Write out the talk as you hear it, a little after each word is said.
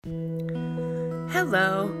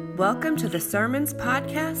Hello, welcome to the Sermons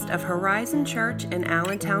Podcast of Horizon Church in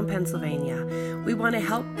Allentown, Pennsylvania. We want to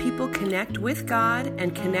help people connect with God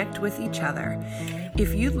and connect with each other.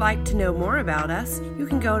 If you'd like to know more about us, you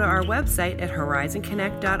can go to our website at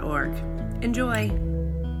horizonconnect.org. Enjoy.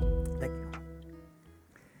 Thank you.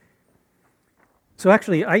 So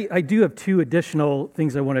actually, I do have two additional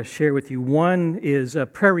things I want to share with you. One is a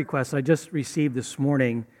prayer request I just received this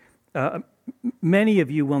morning. Many of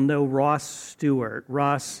you will know Ross Stewart.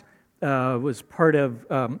 Ross was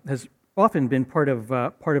has often been part of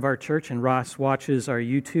our church, and Ross watches our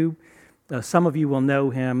YouTube. Some of you will know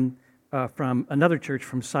him from another church,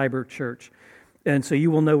 from Cyber Church, and so you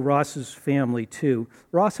will know Ross's family too.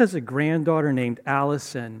 Ross has a granddaughter named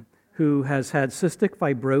Allison who has had cystic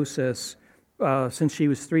fibrosis since she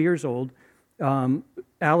was 3 years old.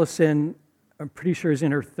 Allison, I'm pretty sure, is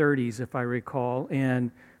in her 30s, if I recall,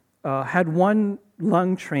 and had one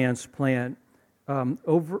lung transplant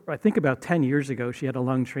I think about 10 years ago. She had a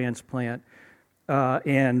lung transplant,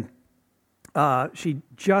 and she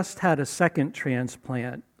just had a second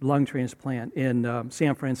lung transplant in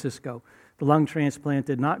San Francisco. The lung transplant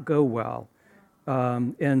did not go well,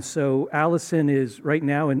 and so Allison is right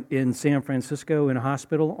now in San Francisco in a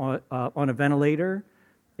hospital on a ventilator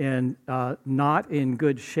and not in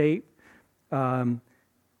good shape.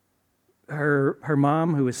 Her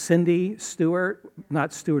mom, who is Cindy Stewart,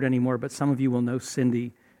 not Stewart anymore, but some of you will know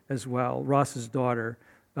Cindy as well, Ross's daughter.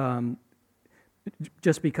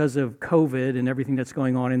 Just because of COVID and everything that's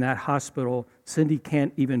going on in that hospital, Cindy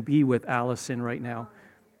can't even be with Allison right now.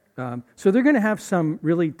 So they're going to have some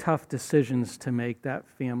really tough decisions to make, that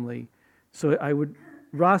family. So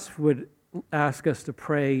Ross would ask us to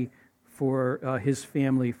pray for his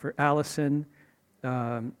family, for Allison,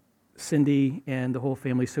 Cindy, and the whole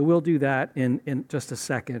family. So we'll do that in just a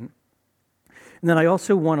second. And then I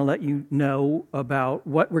also want to let you know about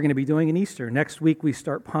what we're going to be doing in Easter. Next week we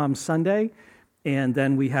start Palm Sunday, and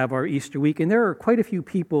then we have our Easter week. And there are quite a few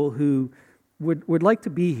people who would like to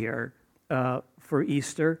be here for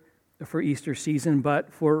Easter season,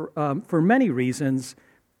 but for many reasons,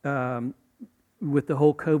 with the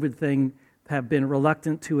whole COVID thing, have been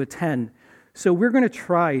reluctant to attend. So we're going to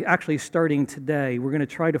try, actually starting today, we're going to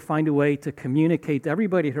try to find a way to communicate to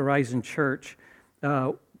everybody at Horizon Church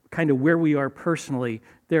kind of where we are personally.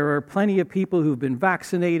 There are plenty of people who've been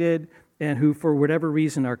vaccinated and who, for whatever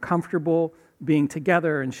reason, are comfortable being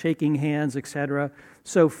together and shaking hands, etc.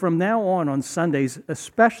 So from now on Sundays,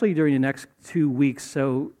 especially during the next 2 weeks,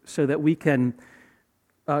 so that we can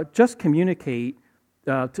just communicate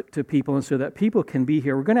to people, and so that people can be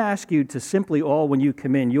here, we're going to ask you to simply when you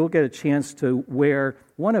come in, you'll get a chance to wear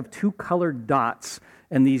one of two colored dots.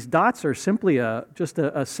 And these dots are simply just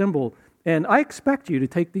a symbol. And I expect you to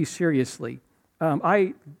take these seriously.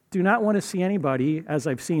 I do not want to see anybody, as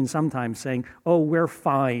I've seen sometimes, saying, "Oh, we're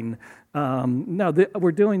fine." No,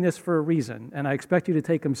 we're doing this for a reason, and I expect you to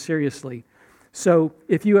take them seriously. So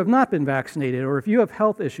if you have not been vaccinated, or if you have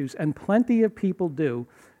health issues, and plenty of people do,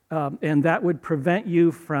 and that would prevent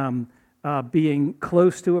you from being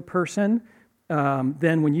close to a person,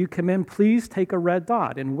 then when you come in, please take a red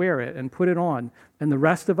dot and wear it and put it on. And the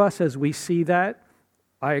rest of us, as we see that,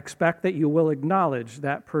 I expect that you will acknowledge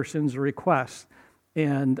that person's request.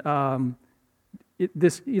 And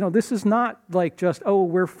this is not like just, "Oh,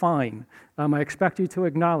 we're fine." I expect you to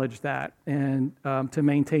acknowledge that and to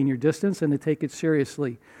maintain your distance and to take it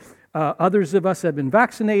seriously. Others of us have been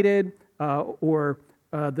vaccinated, or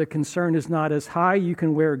the concern is not as high. You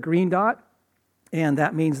can wear a green dot, and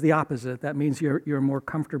that means the opposite. That means you're more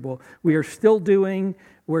comfortable. We're still doing,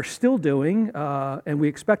 and we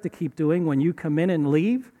expect to keep doing, when you come in and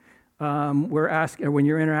leave, when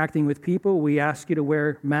you're interacting with people, we ask you to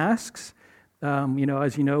wear masks.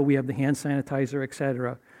 As you know, we have the hand sanitizer,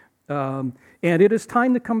 etc. And it is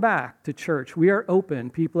time to come back to church. We are open.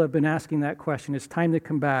 People have been asking that question. It's time to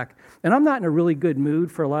come back. And I'm not in a really good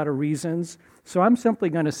mood for a lot of reasons. So I'm simply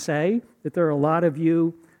going to say that there are a lot of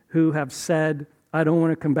you who have said, "I don't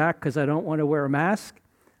want to come back because I don't want to wear a mask."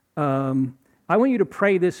 I want you to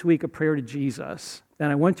pray this week a prayer to Jesus.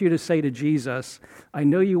 And I want you to say to Jesus, "I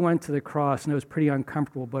know you went to the cross and it was pretty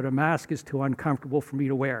uncomfortable, but a mask is too uncomfortable for me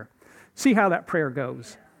to wear." See how that prayer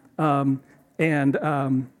goes. I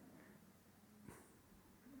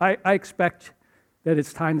expect that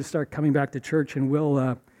it's time to start coming back to church, and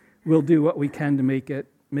we'll do what we can to make it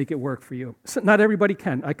work for you. So not everybody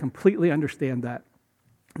can. I completely understand that.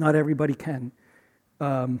 Not everybody can.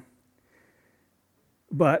 But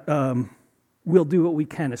we'll do what we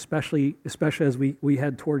can, especially as we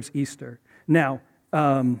head towards Easter. Now,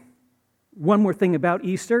 one more thing about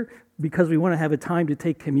Easter. because we want to have a time to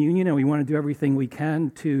take communion, and we want to do everything we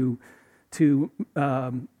can to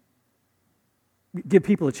give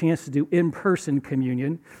people a chance to do in-person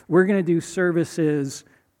communion. We're going to do services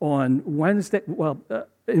on Wednesday,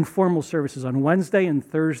 informal services on Wednesday and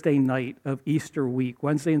Thursday night of Easter week,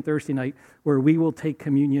 Wednesday and Thursday night, where we will take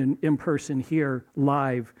communion in person here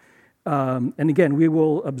live. And again, we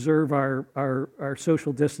will observe our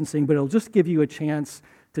social distancing, but it'll just give you a chance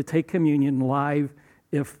to take communion live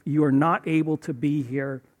if you are not able to be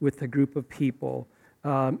here with a group of people.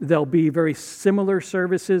 There'll be very similar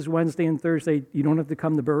services Wednesday and Thursday. You don't have to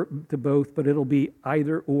come to both, but it'll be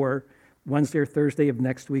either or Wednesday or Thursday of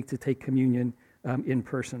next week to take communion in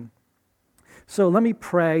person. So let me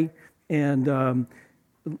pray, and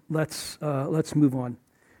let's move on.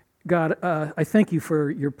 God, I thank you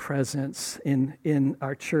for your presence in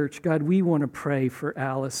our church. God, we want to pray for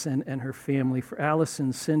Allison and her family, for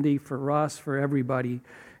Allison, Cindy, for Ross, for everybody.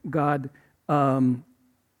 God,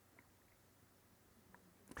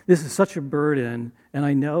 this is such a burden, and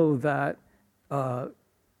I know that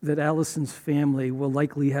that Allison's family will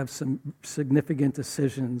likely have some significant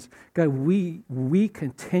decisions. God, we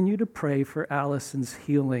continue to pray for Allison's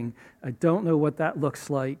healing. I don't know what that looks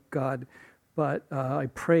like, God, but I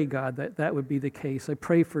pray, God, that would be the case. I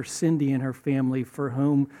pray for Cindy and her family, for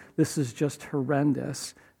whom this is just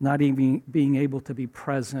horrendous, not even being able to be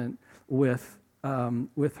present with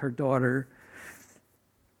her daughter.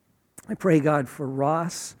 I pray, God, for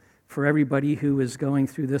Ross, for everybody who is going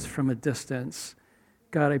through this from a distance.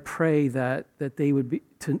 God, I pray that they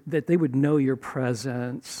would know your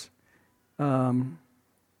presence. I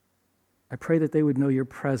pray that they would know your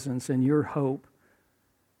presence and your hope.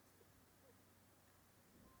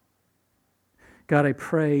 God, I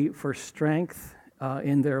pray for strength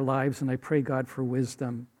in their lives, and I pray, God, for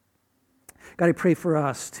wisdom. God, I pray for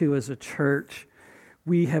us, too, as a church.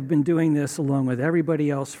 We have been doing this along with everybody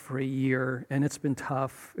else for a year, and it's been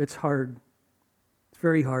tough. It's hard. It's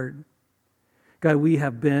very hard. God, we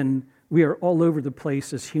are all over the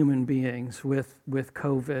place as human beings with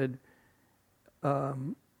COVID.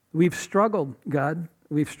 We've struggled, God.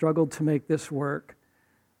 We've struggled to make this work.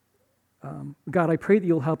 God, I pray that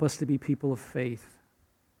you'll help us to be people of faith,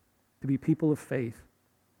 I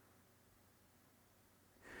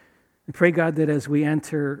pray, God, that as we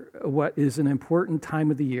enter what is an important time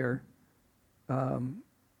of the year,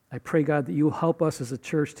 I pray, God, that you'll help us as a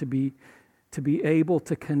church to be able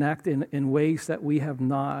to connect in ways that we have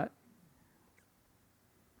not.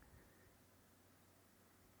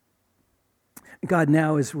 God,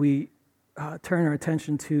 now as we turn our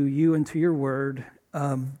attention to you and to your word,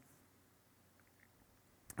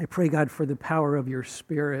 I pray, God, for the power of your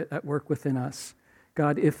Spirit at work within us.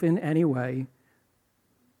 God, if in any way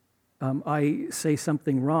I say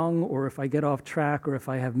something wrong, or if I get off track, or if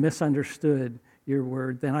I have misunderstood your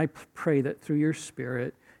word, then I pray that through your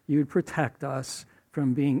Spirit, you would protect us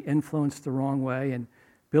from being influenced the wrong way and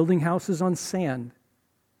building houses on sand.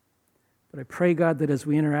 But I pray, God, that as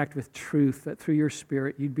we interact with truth, that through your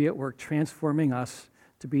Spirit, you'd be at work transforming us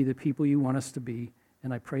to be the people you want us to be.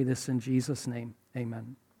 And I pray this in Jesus' name.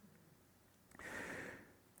 Amen.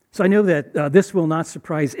 So I know that this will not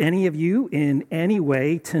surprise any of you in any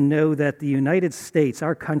way to know that the United States,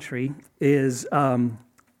 our country, we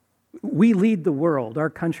lead the world. Our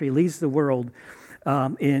country leads the world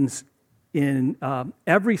in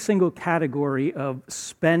every single category of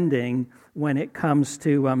spending when it comes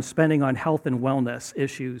to spending on health and wellness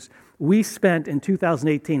issues. We spent in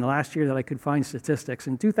 2018, the last year that I could find statistics,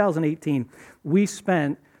 in 2018, we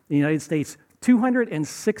spent, the United States,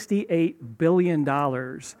 $268 billion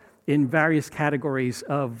in various categories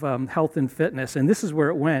of health and fitness, and this is where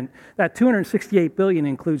it went. That $268 billion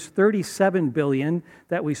includes $37 billion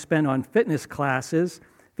that we spent on fitness classes,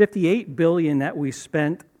 $58 billion that we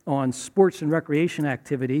spent on sports and recreation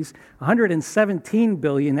activities, $117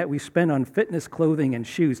 billion that we spent on fitness clothing and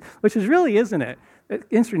shoes, which is really, isn't it? It's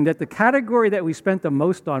interesting that the category that we spent the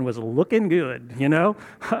most on was looking good, you know?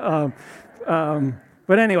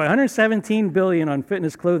 But anyway, $117 billion on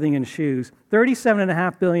fitness clothing and shoes,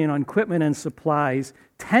 $37.5 billion on equipment and supplies,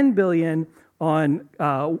 $10 billion on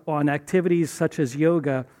activities such as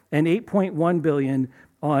yoga, and $8.1 billion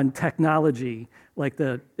on technology, like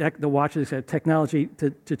the watches have technology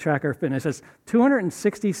to track our fitness. That's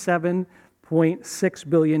 $267.6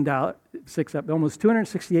 billion, almost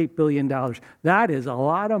 $268 billion. That is a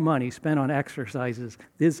lot of money spent on exercises,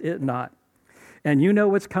 is it not? And you know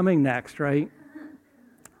what's coming next, right?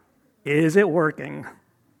 Is it working?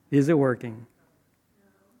 Is it working?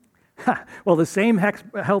 Well, the same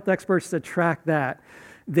health experts that track that,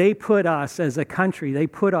 they put us as a country, they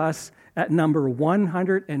put us at number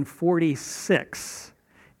 146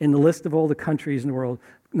 in the list of all the countries in the world,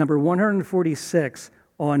 number 146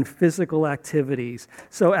 on physical activities.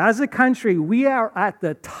 So as a country, we are at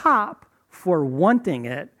the top for wanting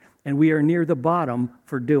it, and we are near the bottom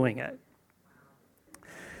for doing it.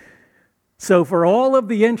 So for all of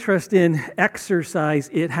the interest in exercise,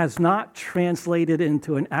 it has not translated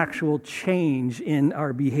into an actual change in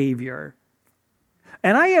our behavior.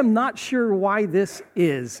 And I am not sure why this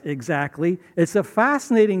is exactly. It's a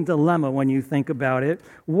fascinating dilemma when you think about it.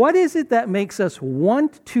 What is it that makes us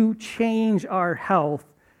want to change our health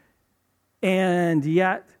and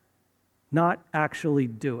yet not actually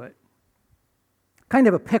do it? Kind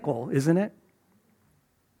of a pickle, isn't it?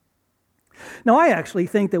 Now, I actually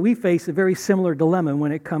think that we face a very similar dilemma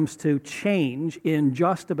when it comes to change in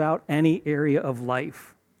just about any area of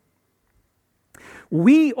life.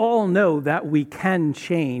 We all know that we can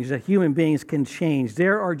change, that human beings can change.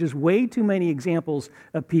 There are just way too many examples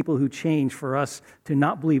of people who change for us to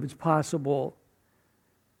not believe it's possible.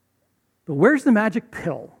 But where's the magic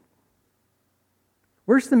pill?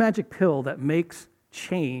 Where's the magic pill that makes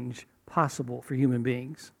change possible for human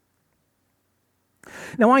beings?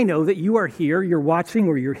 Now, I know that you are here, you're watching,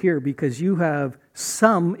 or you're here because you have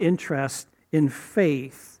some interest in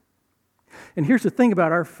faith. And here's the thing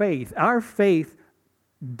about our faith. Our faith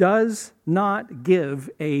does not give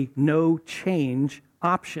a no change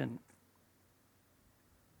option.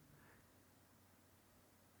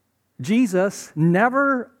 Jesus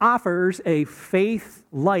never offers a faith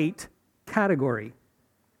light category.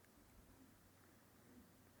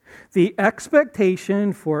 The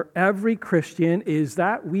expectation for every Christian is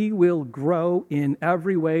that we will grow in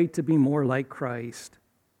every way to be more like Christ.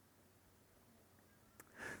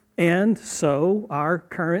 And so our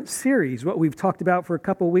current series, what we've talked about for a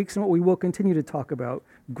couple of weeks and what we will continue to talk about,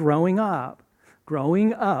 growing up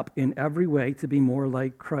in every way to be more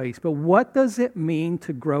like Christ. But what does it mean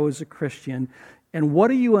to grow as a Christian? And what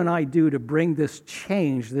do you and I do to bring this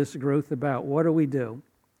change, this growth about? What do we do?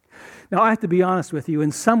 Now, I have to be honest with you,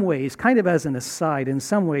 in some ways, kind of as an aside, in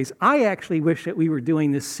some ways, I actually wish that we were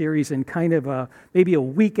doing this series in kind of maybe a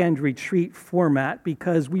weekend retreat format,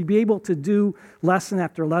 because we'd be able to do lesson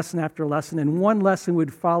after lesson after lesson, and one lesson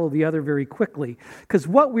would follow the other very quickly. Because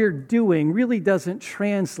what we're doing really doesn't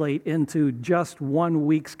translate into just 1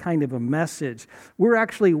 week's kind of a message. We're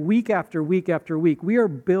actually week after week after week, we are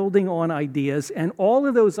building on ideas, and all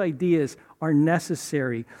of those ideas are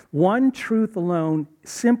necessary. One truth alone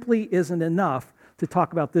simply isn't enough to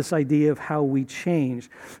talk about this idea of how we change.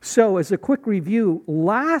 So as a quick review,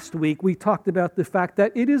 last week we talked about the fact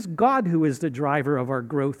that it is God who is the driver of our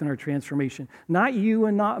growth and our transformation, not you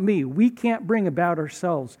and not me. We can't bring about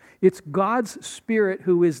ourselves. It's God's Spirit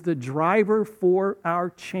who is the driver for our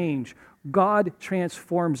change. God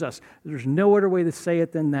transforms us. There's no other way to say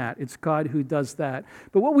it than that. It's God who does that.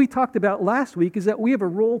 But what we talked about last week is that we have a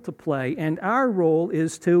role to play, and our role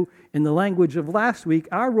is to, in the language of last week,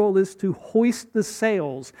 our role is to hoist the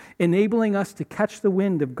sails, enabling us to catch the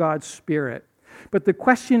wind of God's Spirit. But the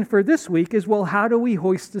question for this week is, well, how do we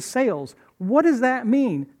hoist the sails? What does that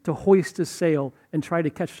mean, to hoist a sail and try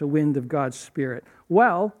to catch the wind of God's Spirit?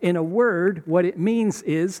 Well, in a word, what it means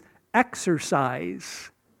is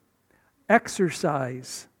exercise.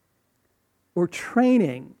 Exercise or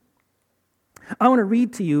training. I want to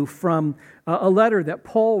read to you from a letter that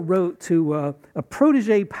Paul wrote to a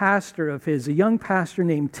protege pastor of his, a young pastor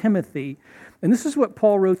named Timothy. And this is what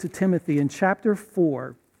Paul wrote to Timothy in chapter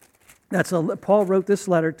 4. Paul wrote this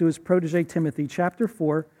letter to his protege Timothy, chapter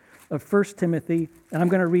 4 of 1 Timothy. And I'm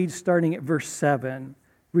going to read starting at verse 7.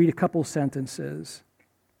 Read a couple sentences.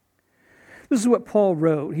 This is what Paul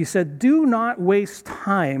wrote. He said, "Do not waste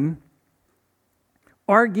time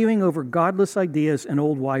arguing over godless ideas and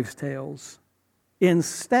old wives' tales.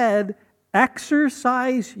 Instead,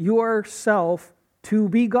 exercise yourself to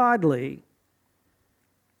be godly.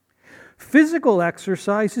 Physical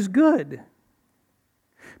exercise is good,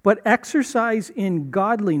 but exercise in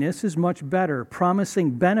godliness is much better,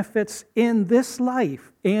 promising benefits in this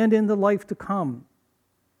life and in the life to come.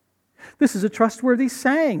 This is a trustworthy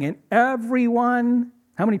saying, and everyone,"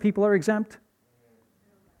 how many people are exempt?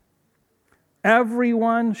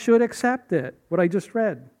 Everyone should accept it, what I just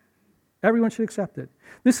read. Everyone should accept it.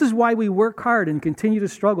 This is why we work hard and continue to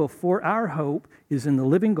struggle, for our hope is in the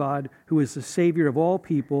living God, who is the Savior of all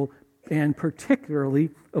people, and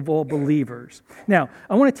particularly of all believers. Now,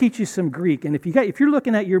 I want to teach you some Greek, and if you're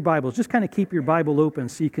looking at your Bibles, just kind of keep your Bible open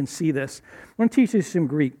so you can see this. I want to teach you some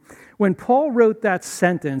Greek. When Paul wrote that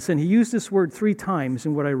sentence, and he used this word 3 times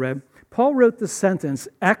in what I read, Paul wrote the sentence,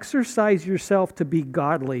 exercise yourself to be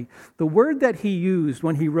godly. The word that he used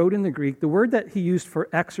when he wrote in the Greek, the word that he used for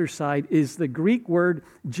exercise is the Greek word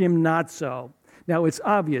gymnazo. Now, it's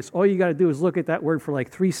obvious. All you got to do is look at that word for like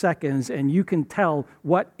 3 seconds, and you can tell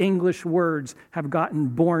what English words have gotten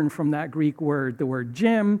born from that Greek word. The word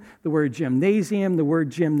gym, the word gymnasium, the word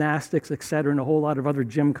gymnastics, etc., and a whole lot of other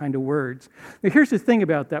gym kind of words. Now, here's the thing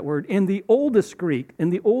about that word. In the oldest Greek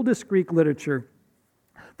literature,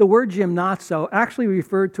 the word gymnazo actually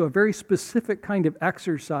referred to a very specific kind of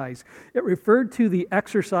exercise. It referred to the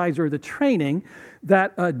exercise or the training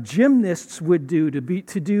that gymnasts would do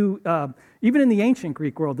even in the ancient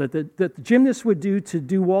Greek world, that the gymnasts would do to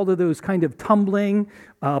do all of those kind of tumbling,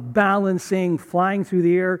 balancing, flying through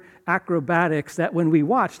the air, acrobatics that when we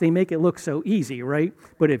watch, they make it look so easy, right?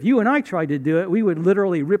 But if you and I tried to do it, we would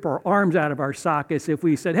literally rip our arms out of our sockets if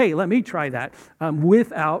we said, hey, let me try that,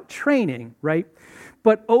 without training, right?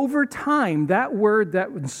 But over time, that word that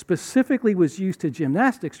specifically was used to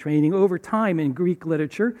gymnastics training, over time in Greek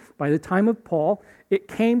literature, by the time of Paul, it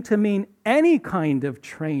came to mean any kind of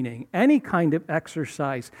training, any kind of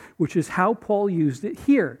exercise, which is how Paul used it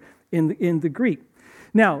here in the Greek.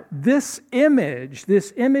 Now, this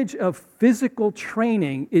image of physical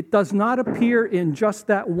training, it does not appear in just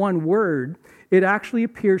that one word. It actually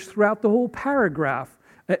appears throughout the whole paragraph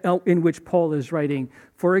in which Paul is writing.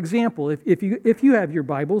 For example, if you have your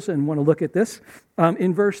Bibles and want to look at this,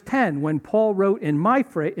 in verse 10, when Paul wrote in my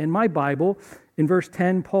Bible, in verse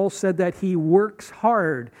 10, Paul said that he works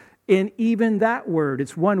hard. And even that word,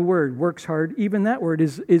 it's one word, works hard, even that word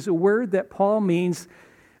is a word that Paul means,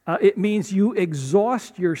 it means you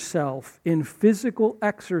exhaust yourself in physical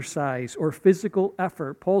exercise or physical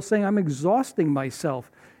effort. Paul's saying, I'm exhausting myself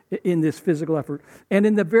in this physical effort. And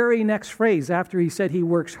in the very next phrase, after he said he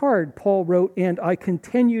works hard, Paul wrote, and I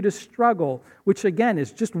continue to struggle, which again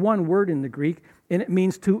is just one word in the Greek, and it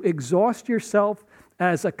means to exhaust yourself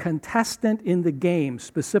as a contestant in the games,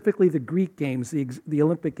 specifically the Greek games, the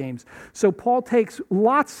Olympic Games. So Paul takes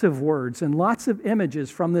lots of words and lots of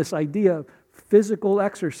images from this idea of physical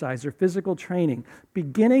exercise or physical training.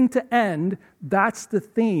 Beginning to end, that's the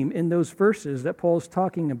theme in those verses that Paul is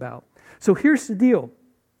talking about. So here's the deal.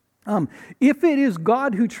 If it is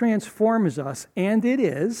God who transforms us, and it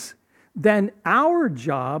is, then our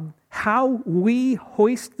job, how we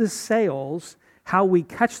hoist the sails, how we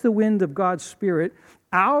catch the wind of God's Spirit,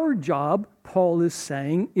 our job, Paul is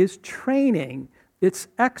saying, is training. It's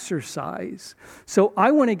exercise. So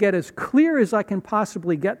I want to get as clear as I can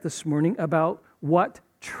possibly get this morning about what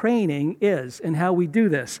training is and how we do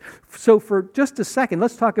this. So for just a second,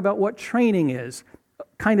 let's talk about what training is,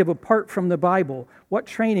 kind of apart from the Bible. What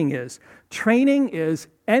training is. Training is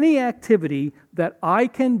any activity that I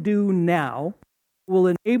can do now will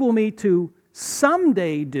enable me to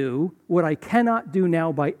someday do what I cannot do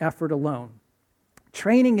now by effort alone.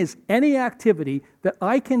 Training is any activity that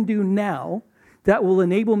I can do now that will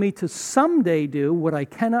enable me to someday do what I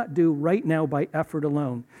cannot do right now by effort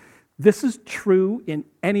alone. This is true in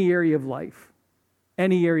any area of life.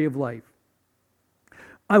 Any area of life.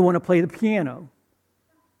 I want to play the piano.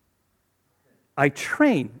 I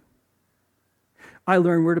train. I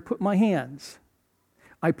learn where to put my hands.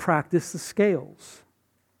 I practice the scales.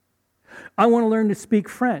 I want to learn to speak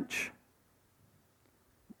French.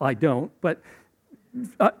 I don't, but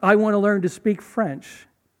I want to learn to speak French.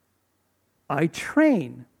 I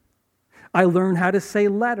train. I learn how to say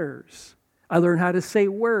letters. I learn how to say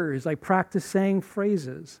words. I practice saying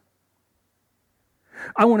phrases.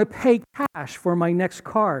 I want to pay cash for my next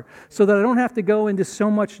car so that I don't have to go into so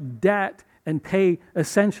much debt and pay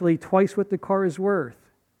essentially twice what the car is worth.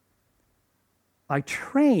 I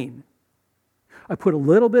train. I put a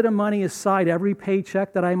little bit of money aside every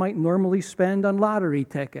paycheck that I might normally spend on lottery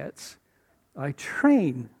tickets. I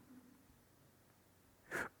train.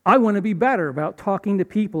 I want to be better about talking to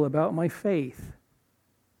people about my faith.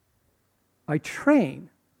 I train.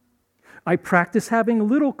 I practice having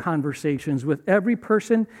little conversations with every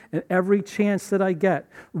person and every chance that I get,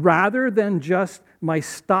 rather than just my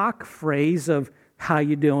stock phrase of, how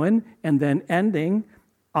you doing, and then ending.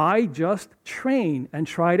 I just train and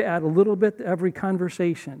try to add a little bit to every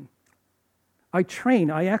conversation. I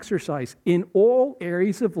train, I exercise. In all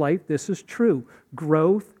areas of life, this is true.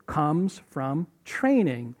 Growth comes from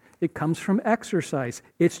training. It comes from exercise.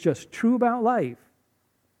 It's just true about life.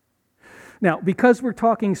 Now, because we're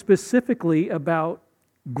talking specifically about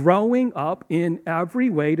growing up in every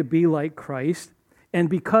way to be like Christ, and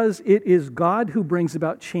because it is God who brings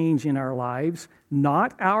about change in our lives,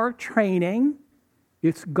 not our training,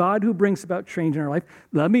 It's God who brings about change in our life.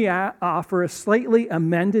 Let me offer a slightly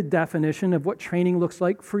amended definition of what training looks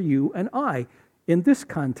like for you and I in this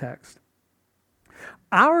context.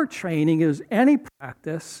 Our training is any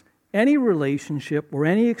practice, any relationship, or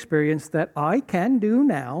any experience that I can do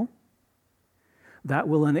now that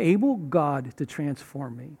will enable God to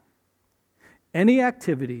transform me. Any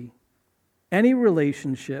activity, any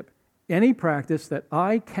relationship, any practice that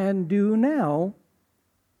I can do now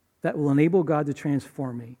that will enable God to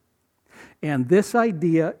transform me. And this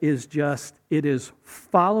idea is it is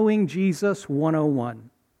following Jesus 101.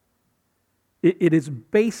 It is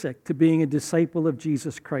basic to being a disciple of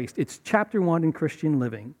Jesus Christ. It's chapter 1 in Christian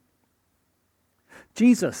living.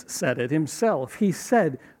 Jesus said it himself. He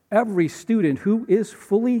said, every student who is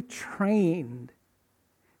fully trained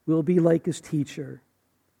will be like his teacher.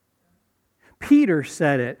 Peter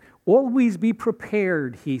said it. Always be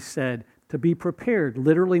prepared, he said. To be prepared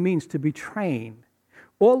literally means to be trained.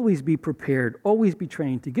 Always be prepared, always be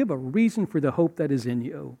trained, to give a reason for the hope that is in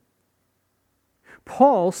you.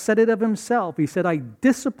 Paul said it of himself. He said, I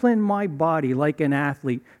discipline my body like an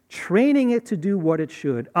athlete, training it to do what it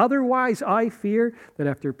should. Otherwise, I fear that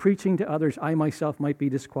after preaching to others, I myself might be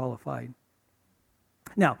disqualified.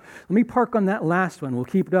 Now, let me park on that last one. We'll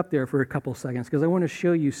keep it up there for a couple seconds because I want to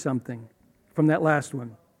show you something from that last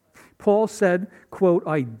one. Paul said, quote,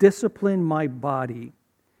 I discipline my body.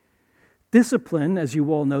 Discipline, as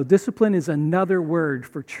you all know, discipline is another word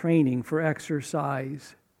for training, for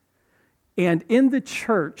exercise. And in the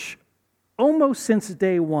church, almost since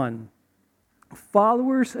day one,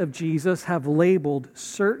 followers of Jesus have labeled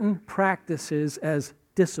certain practices as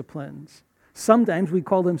disciplines. Sometimes we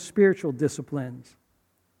call them spiritual disciplines.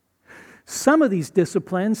 Some of these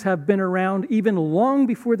disciplines have been around even long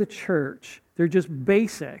before the church. They're just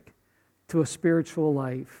basic to a spiritual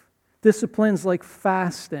life. Disciplines like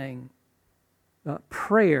fasting,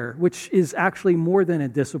 prayer, which is actually more than a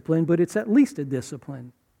discipline, but it's at least a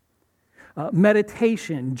discipline.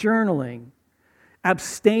 Meditation, journaling,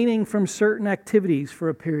 abstaining from certain activities for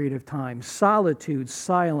a period of time, solitude,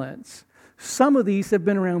 silence. Some of these have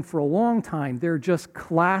been around for a long time. They're just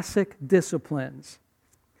classic disciplines.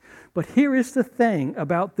 But here is the thing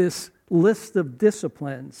about this list of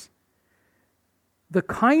disciplines. The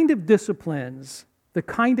kind of disciplines, the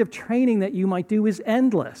kind of training that you might do is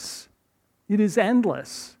endless. It is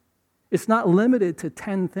endless. It's not limited to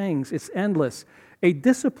 10 things. It's endless. A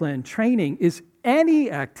discipline, training, is any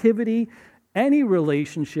activity, any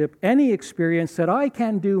relationship, any experience that I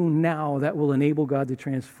can do now that will enable God to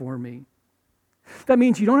transform me. That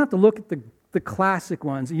means you don't have to look at the classic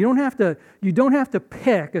ones. You don't have to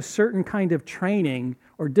pick a certain kind of training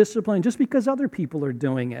or discipline just because other people are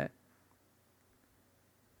doing it.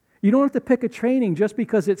 You don't have to pick a training just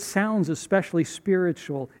because it sounds especially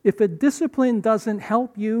spiritual. If a discipline doesn't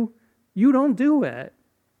help you, you don't do it.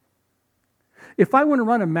 If I want to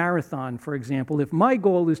run a marathon, for example, if my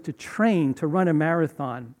goal is to train to run a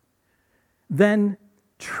marathon, then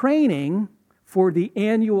training for the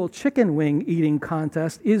annual chicken wing eating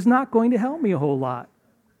contest is not going to help me a whole lot.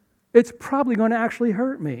 It's probably going to actually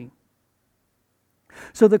hurt me.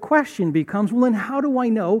 So the question becomes, well, then how do I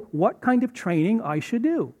know what kind of training I should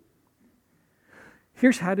do?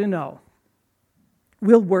 Here's how to know.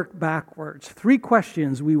 We'll work backwards. 3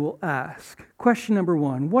 questions we will ask. Question number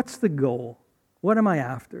 1, what's the goal? What am I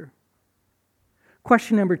after?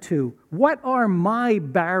 Question number 2, what are my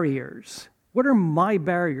barriers? What are my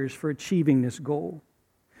barriers for achieving this goal?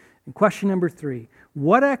 And question number 3,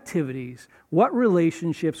 what activities, what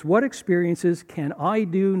relationships, what experiences can I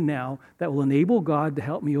do now that will enable God to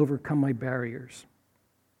help me overcome my barriers?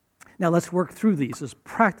 Now let's work through these as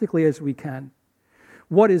practically as we can.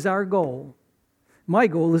 What is our goal? My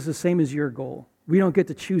goal is the same as your goal. We don't get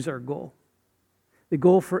to choose our goal. The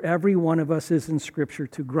goal for every one of us is in Scripture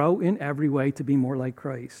to grow in every way to be more like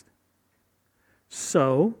Christ.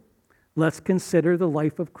 So, let's consider the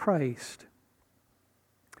life of Christ.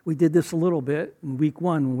 We did this a little bit in week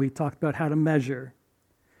 1 when we talked about how to measure.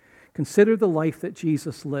 Consider the life that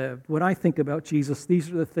Jesus lived. When I think about Jesus, these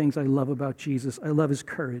are the things I love about Jesus. I love his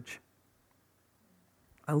courage.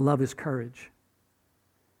 I love his courage.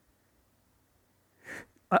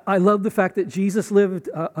 I love the fact that Jesus lived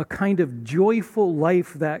a kind of joyful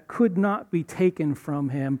life that could not be taken from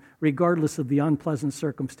him, regardless of the unpleasant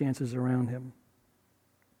circumstances around him.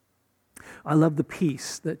 I love the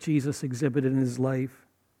peace that Jesus exhibited in his life,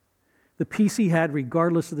 the peace he had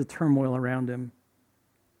regardless of the turmoil around him.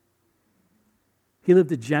 He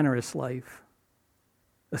lived a generous life,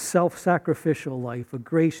 a self-sacrificial life, a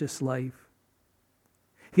gracious life.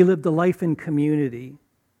 He lived a life in community.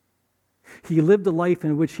 He lived a life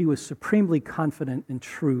in which he was supremely confident in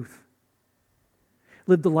truth,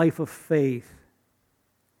 lived a life of faith.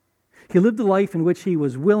 He lived a life in which he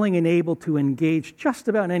was willing and able to engage just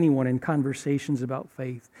about anyone in conversations about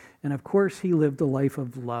faith. And of course, he lived a life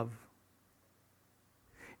of love.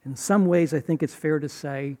 In some ways, I think it's fair to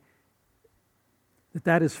say that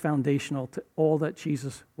that is foundational to all that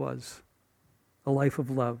Jesus was, a life of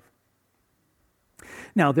love.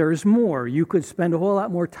 Now, there is more. You could spend a whole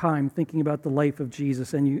lot more time thinking about the life of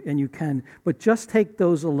Jesus, and you can, but just take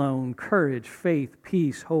those alone: courage, faith,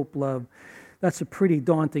 peace, hope, love. That's a pretty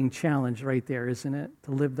daunting challenge right there, isn't it,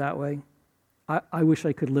 to live that way? I wish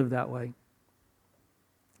I could live that way.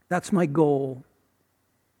 That's my goal.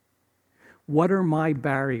 What are my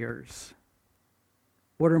barriers?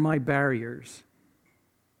 What are my barriers?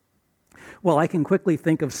 Well, I can quickly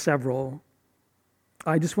think of several.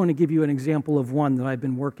 I just want to give you an example of one that I've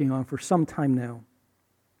been working on for some time now.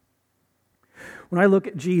 When I look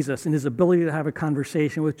at Jesus and his ability to have a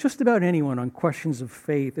conversation with just about anyone on questions of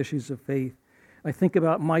faith, issues of faith, I think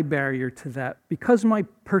about my barrier to that. Because my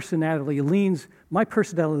personality leans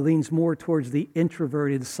more towards the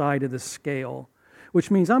introverted side of the scale, which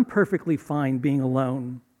means I'm perfectly fine being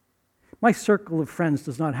alone. My circle of friends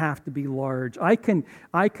does not have to be large. I do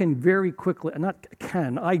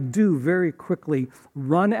very quickly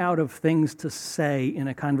run out of things to say in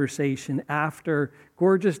a conversation after,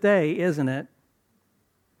 gorgeous day, isn't it?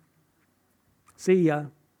 See ya.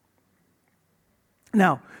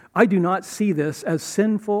 Now, I do not see this as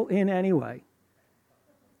sinful in any way.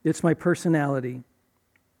 It's my personality.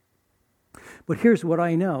 But here's what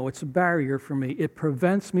I know. It's a barrier for me. It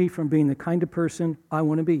prevents me from being the kind of person I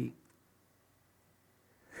want to be.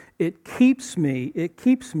 It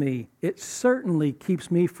certainly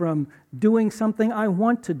keeps me from doing something I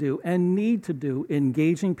want to do and need to do,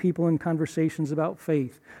 engaging people in conversations about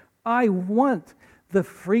faith. I want the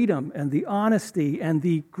freedom and the honesty and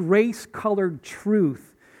the grace-colored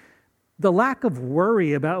truth, the lack of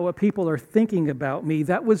worry about what people are thinking about me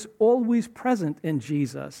that was always present in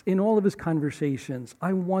Jesus, in all of his conversations.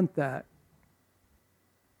 I want that.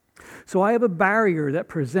 So I have a barrier that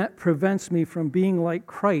prevents me from being like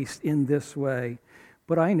Christ in this way.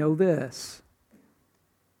 But I know this.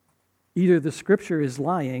 Either the Scripture is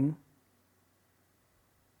lying,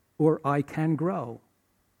 or I can grow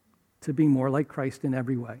to be more like Christ in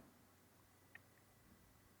every way.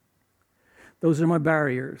 Those are my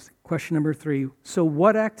barriers. Question number 3. So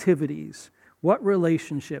what activities, what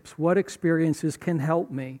relationships, what experiences can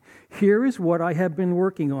help me? Here is what I have been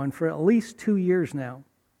working on for at least 2 years now.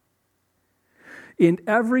 In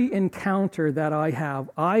every encounter that I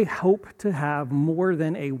have, I hope to have more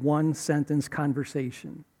than a one-sentence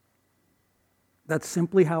conversation. That's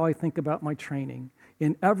simply how I think about my training.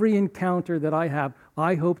 In every encounter that I have,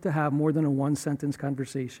 I hope to have more than a one-sentence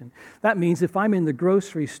conversation. That means if I'm in the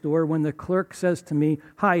grocery store, when the clerk says to me,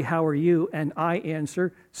 "Hi, how are you?" and I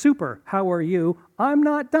answer, "Super, how are you?" I'm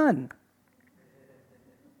not done.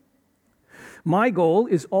 My goal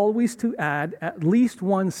is always to add at least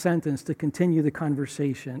one sentence to continue the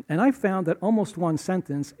conversation. And I found that almost one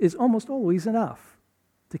sentence is almost always enough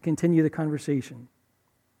to continue the conversation.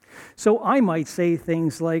 So I might say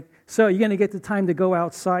things like, "So, you're going to get the time to go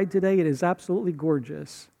outside today? It is absolutely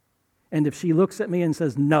gorgeous." And if she looks at me and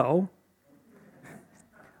says, "No,"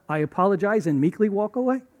 I apologize and meekly walk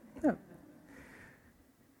away. No.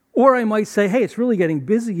 Or I might say, "Hey, it's really getting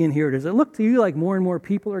busy in here. Does it look to you like more and more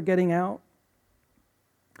people are getting out?"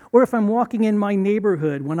 Or if I'm walking in my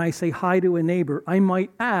neighborhood, when I say hi to a neighbor, I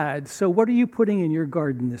might add, "So what are you putting in your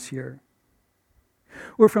garden this year?"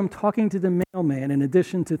 Or if I'm talking to the mailman, in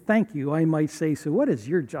addition to "thank you," I might say, "So what has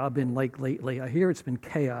your job been like lately? I hear it's been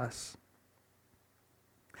chaos."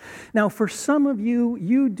 Now, for some of you,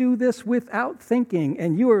 you do this without thinking,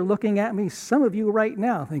 and you are looking at me, some of you right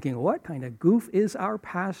now, thinking, "What kind of goof is our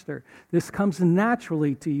pastor?" This comes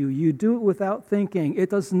naturally to you. You do it without thinking. It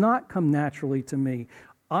does not come naturally to me.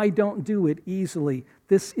 I don't do it easily.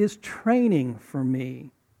 This is training for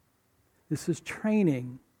me. This is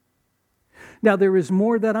training. Now, there is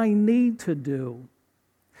more that I need to do.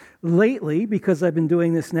 Lately, because I've been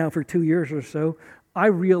doing this now for 2 years or so, I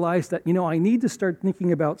realized that, I need to start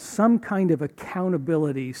thinking about some kind of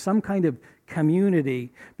accountability, some kind of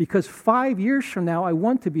community, because 5 years from now, I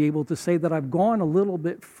want to be able to say that I've gone a little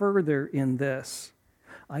bit further in this.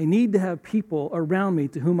 I need to have people around me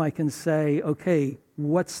to whom I can say, "Okay,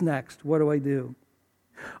 what's next? What do I do?"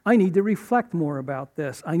 I need to reflect more about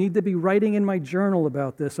this. I need to be writing in my journal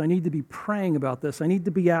about this. I need to be praying about this. I need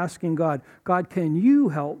to be asking God, "God, can you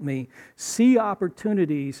help me see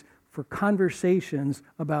opportunities for conversations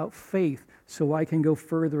about faith so I can go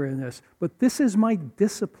further in this. But this is my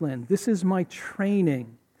discipline. This is my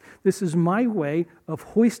training. This is my way of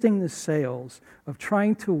hoisting the sails, of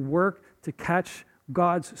trying to work to catch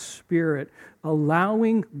God's Spirit,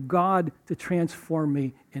 allowing God to transform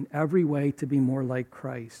me in every way to be more like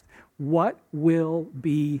Christ. What will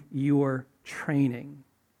be your training?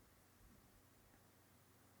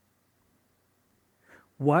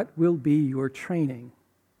 What will be your training?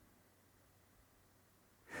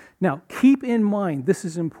 Now, keep in mind, this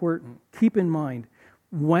is important, keep in mind,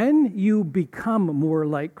 when you become more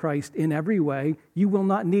like Christ in every way, you will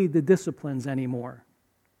not need the disciplines anymore.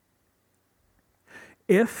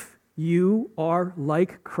 If you are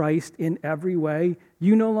like Christ in every way,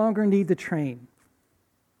 you no longer need to train.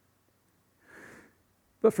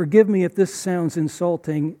 But forgive me if this sounds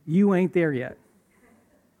insulting, you ain't there yet.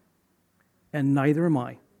 And neither am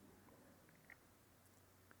I.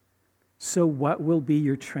 So what will be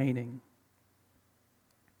your training?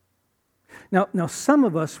 Now some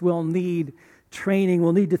of us will need training.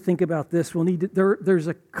 We'll need to think about this. There's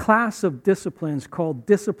a class of disciplines called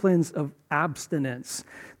disciplines of abstinence.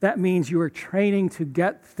 That means you are training to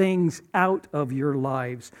get things out of your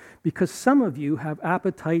lives, because some of you have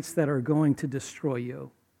appetites that are going to destroy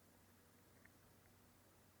you.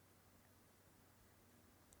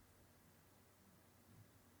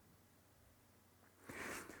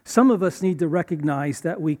 Some of us need to recognize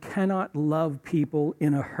that we cannot love people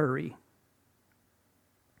in a hurry.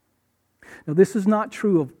 Now, this is not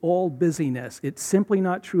true of all busyness. It's simply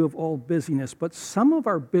not true of all busyness. But some of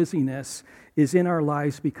our busyness is in our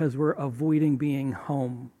lives because we're avoiding being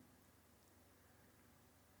home,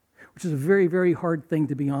 which is a very, very hard thing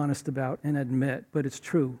to be honest about and admit, but it's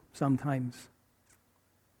true sometimes.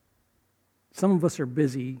 Some of us are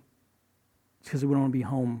busy because we don't want to be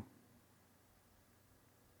home.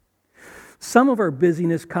 Some of our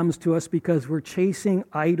busyness comes to us because we're chasing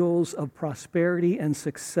idols of prosperity and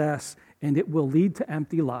success, and it will lead to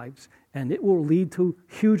empty lives, and it will lead to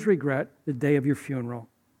huge regret the day of your funeral.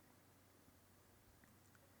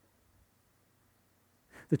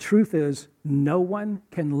 The truth is, no one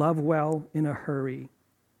can love well in a hurry.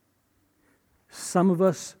 Some of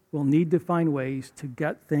us will need to find ways to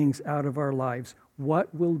get things out of our lives.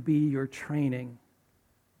 What will be your training?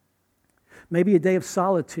 Maybe a day of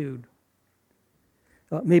solitude.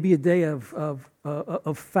 Maybe a day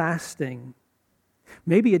of fasting.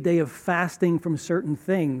 Maybe a day of fasting from certain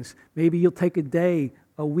things. Maybe you'll take a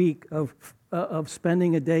week of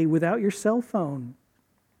spending a day without your cell phone,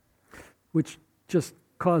 which just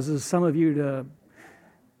causes some of you to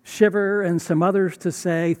shiver and some others to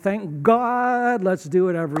say, thank God, let's do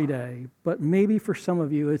it every day. But maybe for some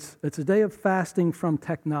of you, it's a day of fasting from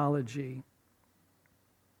technology.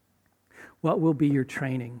 What will be your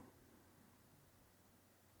training?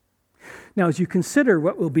 Now, as you consider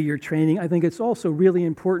what will be your training, I think it's also really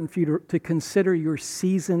important for you to consider your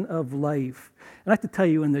season of life. And I have to tell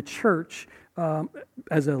you, in the church,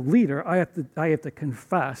 as a leader, I have to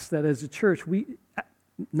confess that as a church,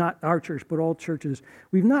 not our church, but all churches,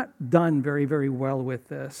 we've not done very, very well with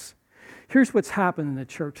this. Here's what's happened in the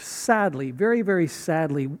church. Sadly, very, very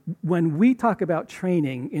sadly, when we talk about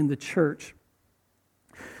training in the church,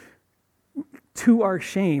 to our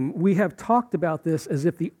shame, we have talked about this as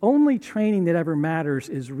if the only training that ever matters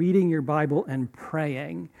is reading your Bible and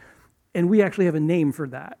praying. And we actually have a name for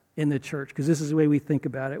that in the church, because this is the way we think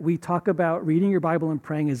about it. We talk about reading your Bible and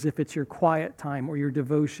praying as if it's your quiet time or your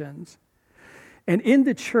devotions. And in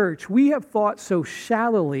the church, we have thought so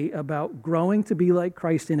shallowly about growing to be like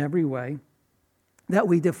Christ in every way that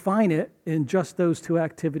we define it in just those two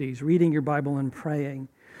activities, reading your Bible and praying.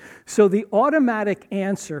 So the automatic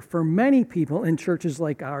answer for many people in churches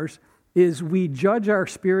like ours is we judge our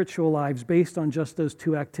spiritual lives based on just those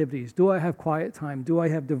two activities. Do I have quiet time? Do I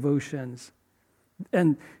have devotions?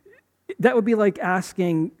 And that would be like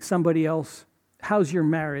asking somebody else, how's your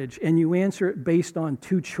marriage? And you answer it based on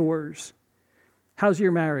two chores. How's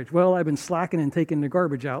your marriage? Well, I've been slacking and taking the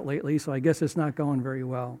garbage out lately, so I guess it's not going very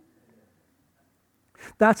well.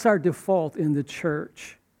 That's our default in the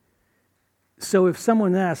church. So if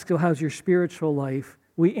someone asks, well, how's your spiritual life?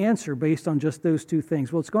 We answer based on just those two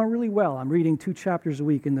things. Well, it's going really well. I'm reading 2 chapters a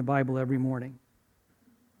week in the Bible every morning.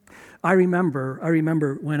 I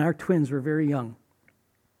remember when our twins were very young.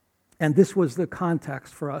 And this was the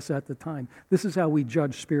context for us at the time. This is how we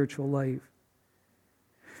judge spiritual life.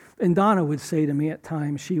 And Donna would say to me at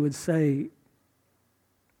times, she would say,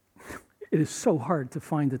 it is so hard to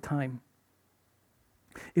find the time.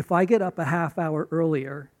 If I get up a half hour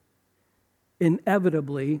earlier,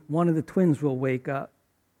 inevitably, one of the twins will wake up.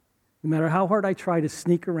 No matter how hard I try to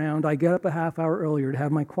sneak around, I get up a half hour earlier to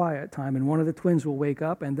have my quiet time, and one of the twins will wake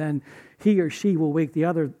up, and then he or she will wake the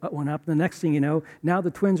other one up. The next thing you know, now the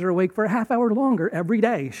twins are awake for a half hour longer every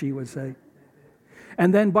day, she would say.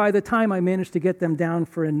 And then by the time I manage to get them down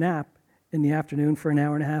for a nap in the afternoon for an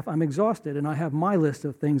hour and a half, I'm exhausted, and I have my list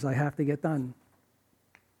of things I have to get done.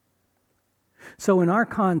 So in our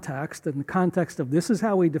context, in the context of this is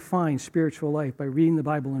how we define spiritual life, by reading the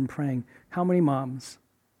Bible and praying, how many moms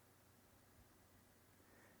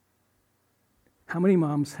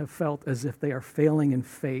have felt as if they are failing in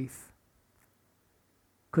faith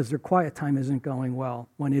because their quiet time isn't going well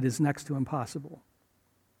when it is next to impossible?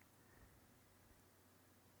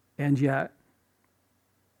 And yet,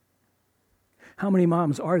 how many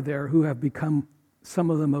moms are there who have become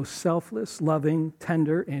some of the most selfless, loving,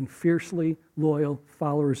 tender, and fiercely loyal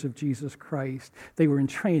followers of Jesus Christ? They were in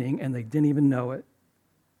training and they didn't even know it.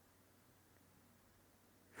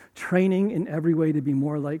 Training in every way to be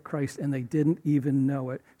more like Christ, and they didn't even know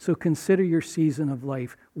it. So consider your season of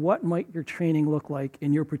life. What might your training look like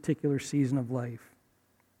in your particular season of life?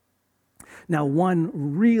 Now, one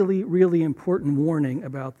really, really important warning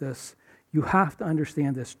about this. You have to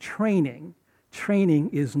understand this. Training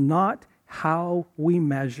is not how we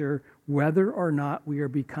measure whether or not we are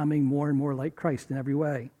becoming more and more like Christ in every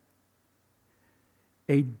way.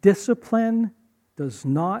 A discipline does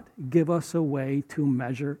not give us a way to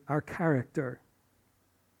measure our character.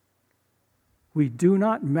 We do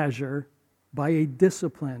not measure by a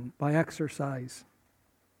discipline, by exercise.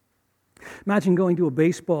 Imagine going to a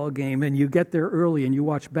baseball game and you get there early and you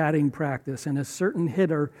watch batting practice, and a certain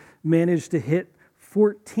hitter managed to hit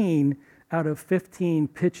 14 out of 15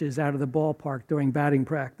 pitches out of the ballpark during batting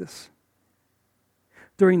practice.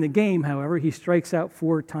 During the game, however, he strikes out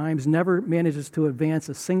 4 times, never manages to advance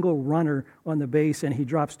a single runner on the base, and he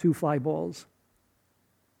drops 2 fly balls.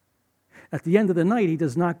 At the end of the night, he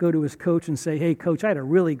does not go to his coach and say, "Hey, coach, I had a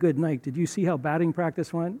really good night. Did you see how batting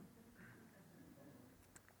practice went?"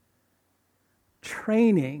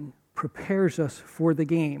 Training prepares us for the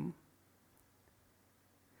game,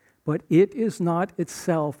 but it is not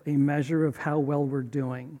itself a measure of how well we're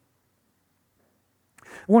doing.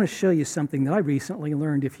 I want to show you something that I recently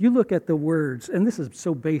learned. If you look at the words, and this is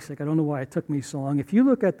so basic, I don't know why it took me so long. If you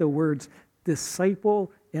look at the words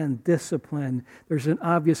disciple and discipline, there's an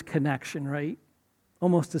obvious connection, right?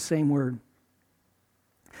 Almost the same word.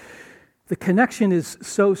 The connection is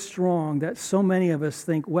so strong that so many of us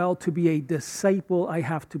think, well, to be a disciple, I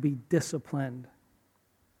have to be disciplined.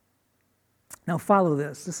 Now follow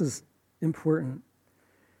this. This is important.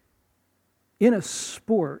 In a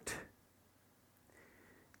sport,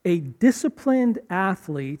 a disciplined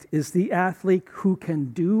athlete is the athlete who can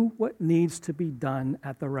do what needs to be done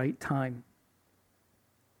at the right time.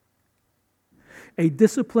 A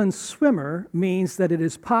disciplined swimmer means that it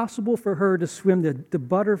is possible for her to swim the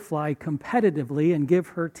butterfly competitively and give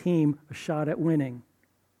her team a shot at winning.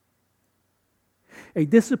 A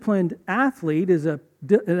disciplined athlete is an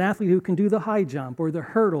athlete who can do the high jump or the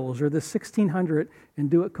hurdles or the 1600 and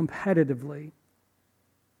do it competitively.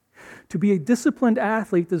 To be a disciplined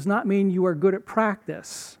athlete does not mean you are good at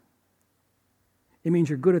practice. It means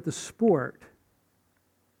you're good at the sport.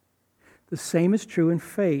 The same is true in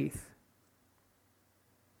faith.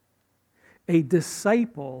 A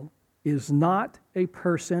disciple is not a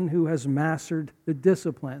person who has mastered the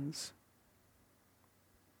disciplines.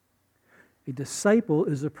 A disciple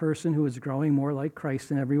is a person who is growing more like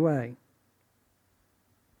Christ in every way.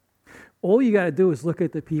 All you got to do is look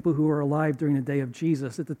at the people who were alive during the day of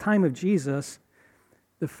Jesus. At the time of Jesus,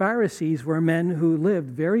 the Pharisees were men who lived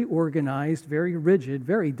very organized, very rigid,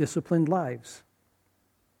 very disciplined lives.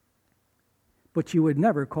 But you would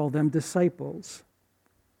never call them disciples.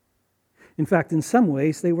 In fact, in some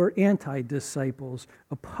ways, they were anti-disciples,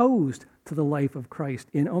 opposed to the life of Christ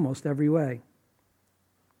in almost every way.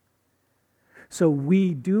 So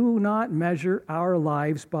we do not measure our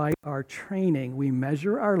lives by our training. We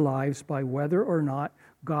measure our lives by whether or not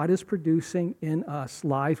God is producing in us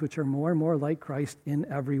lives which are more and more like Christ in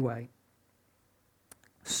every way.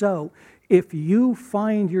 So if you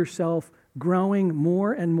find yourself growing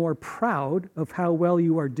more and more proud of how well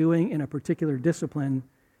you are doing in a particular discipline,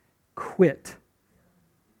 quit.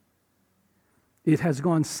 It has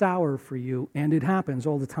gone sour for you, and it happens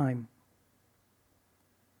all the time.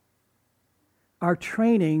 Our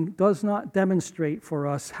training does not demonstrate for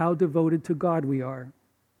us how devoted to God we are.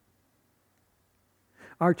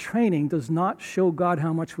 Our training does not show God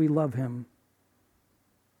how much we love Him.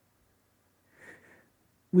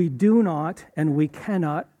 We do not and we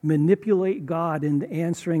cannot manipulate God into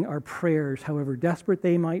answering our prayers, however desperate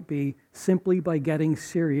they might be, simply by getting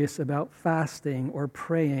serious about fasting or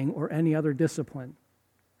praying or any other discipline.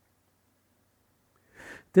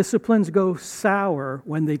 Disciplines go sour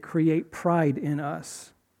when they create pride in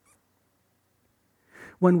us.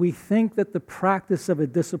 When we think that the practice of a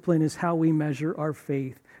discipline is how we measure our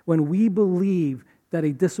faith, when we believe that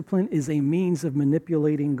a discipline is a means of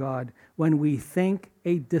manipulating God, when we think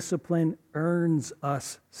a discipline earns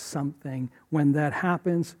us something, when that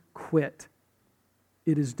happens, quit.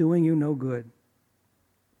 It is doing you no good.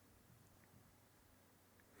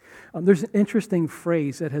 There's an interesting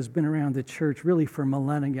phrase that has been around the church really for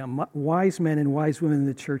millennia. Wise men and wise women in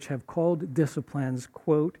the church have called disciplines,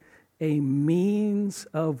 quote, a means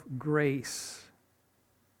of grace.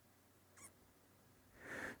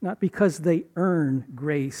 Not because they earn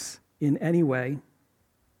grace in any way.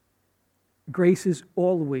 Grace is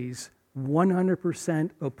always 100%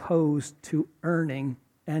 opposed to earning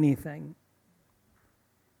anything.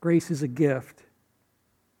 Grace is a gift.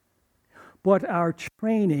 But our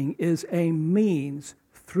training is a means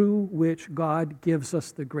through which God gives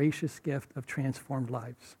us the gracious gift of transformed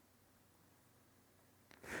lives.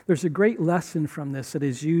 There's a great lesson from this that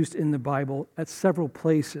is used in the Bible at several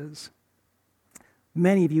places.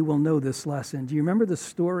 Many of you will know this lesson. Do you remember the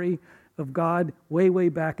story of God way, way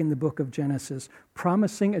back in the book of Genesis,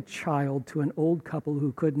 promising a child to an old couple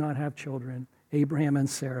who could not have children, Abraham and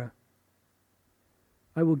Sarah?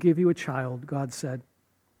 I will give you a child, God said.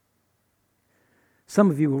 Some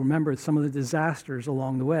of you will remember some of the disasters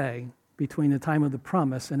along the way between the time of the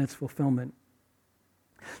promise and its fulfillment.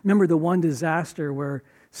 Remember the one disaster where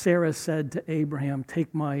Sarah said to Abraham,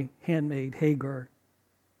 "Take my handmaid Hagar."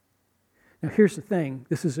 Now here's the thing,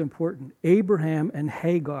 this is important. Abraham and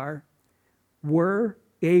Hagar were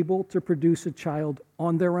able to produce a child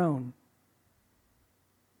on their own.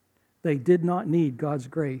 They did not need God's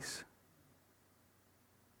grace.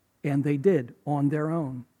 And they did on their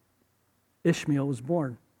own. Ishmael was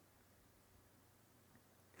born.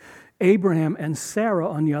 Abraham and Sarah,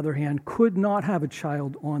 on the other hand, could not have a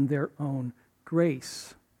child on their own.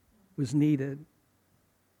 Grace was needed.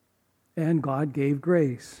 And God gave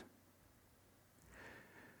grace.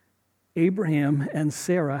 Abraham and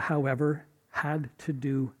Sarah, however, had to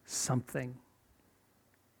do something.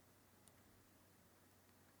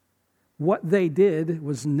 What they did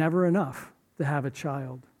was never enough to have a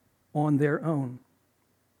child on their own.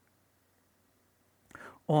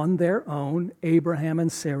 On their own, Abraham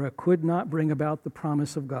and Sarah could not bring about the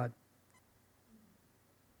promise of God.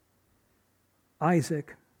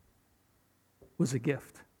 Isaac was a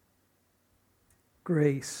gift.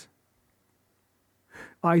 Grace.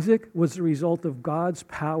 Isaac was the result of God's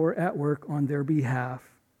power at work on their behalf.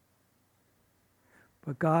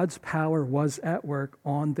 But God's power was at work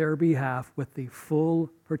on their behalf with the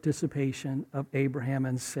full participation of Abraham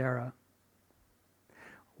and Sarah.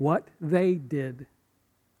 What they did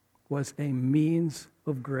was a means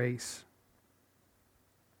of grace.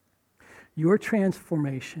 Your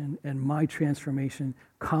transformation and my transformation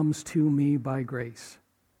comes to me by grace.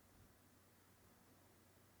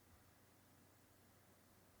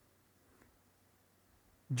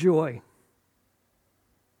 Joy.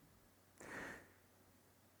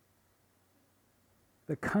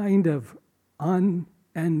 The kind of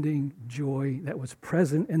unending joy that was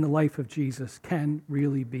present in the life of Jesus can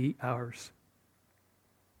really be ours.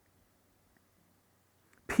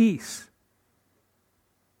 Peace.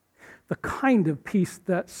 The kind of peace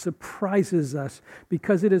that surprises us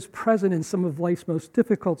because it is present in some of life's most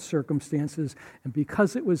difficult circumstances, and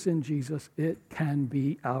because it was in Jesus, it can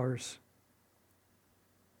be ours.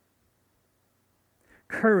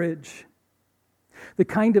 Courage. The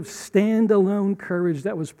kind of standalone courage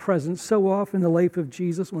that was present so often in the life of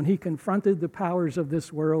Jesus when he confronted the powers of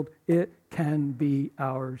this world, it can be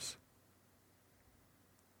ours.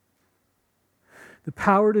 The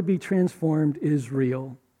power to be transformed is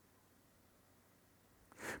real.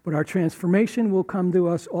 But our transformation will come to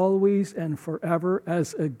us always and forever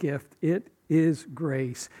as a gift. It is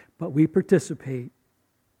grace, but we participate.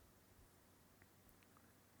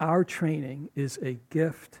 Our training is a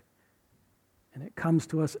gift, and it comes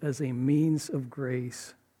to us as a means of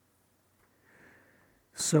grace.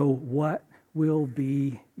 So what will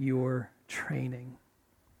be your training?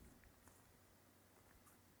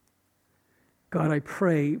 God, I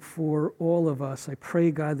pray for all of us. I pray,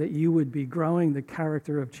 God, that you would be growing the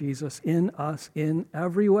character of Jesus in us in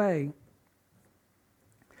every way.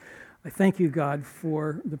 I thank you, God,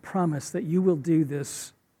 for the promise that you will do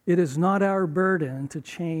this It is not our burden to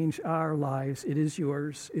change our lives. It is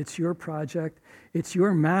yours. It's your project. It's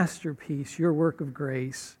your masterpiece, your work of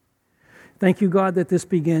grace. Thank you, God, that this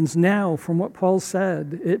begins now from what Paul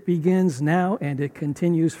said. It begins now and it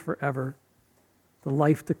continues forever. The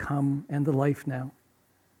life to come and the life now.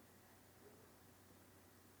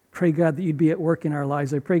 Pray, God, that you'd be at work in our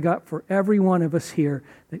lives. I pray, God, for every one of us here,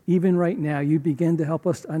 that even right now you begin to help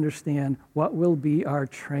us to understand what will be our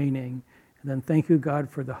training. And then thank you, God,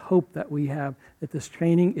 for the hope that we have, that this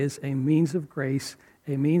training is a means of grace,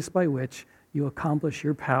 a means by which you accomplish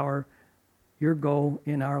your power, your goal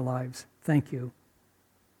in our lives. Thank you.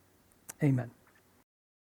 Amen.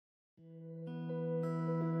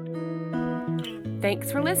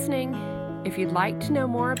 Thanks for listening. If you'd like to know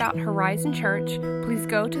more about Horizon Church, please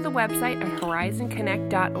go to the website at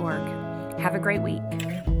horizonconnect.org. Have a great week.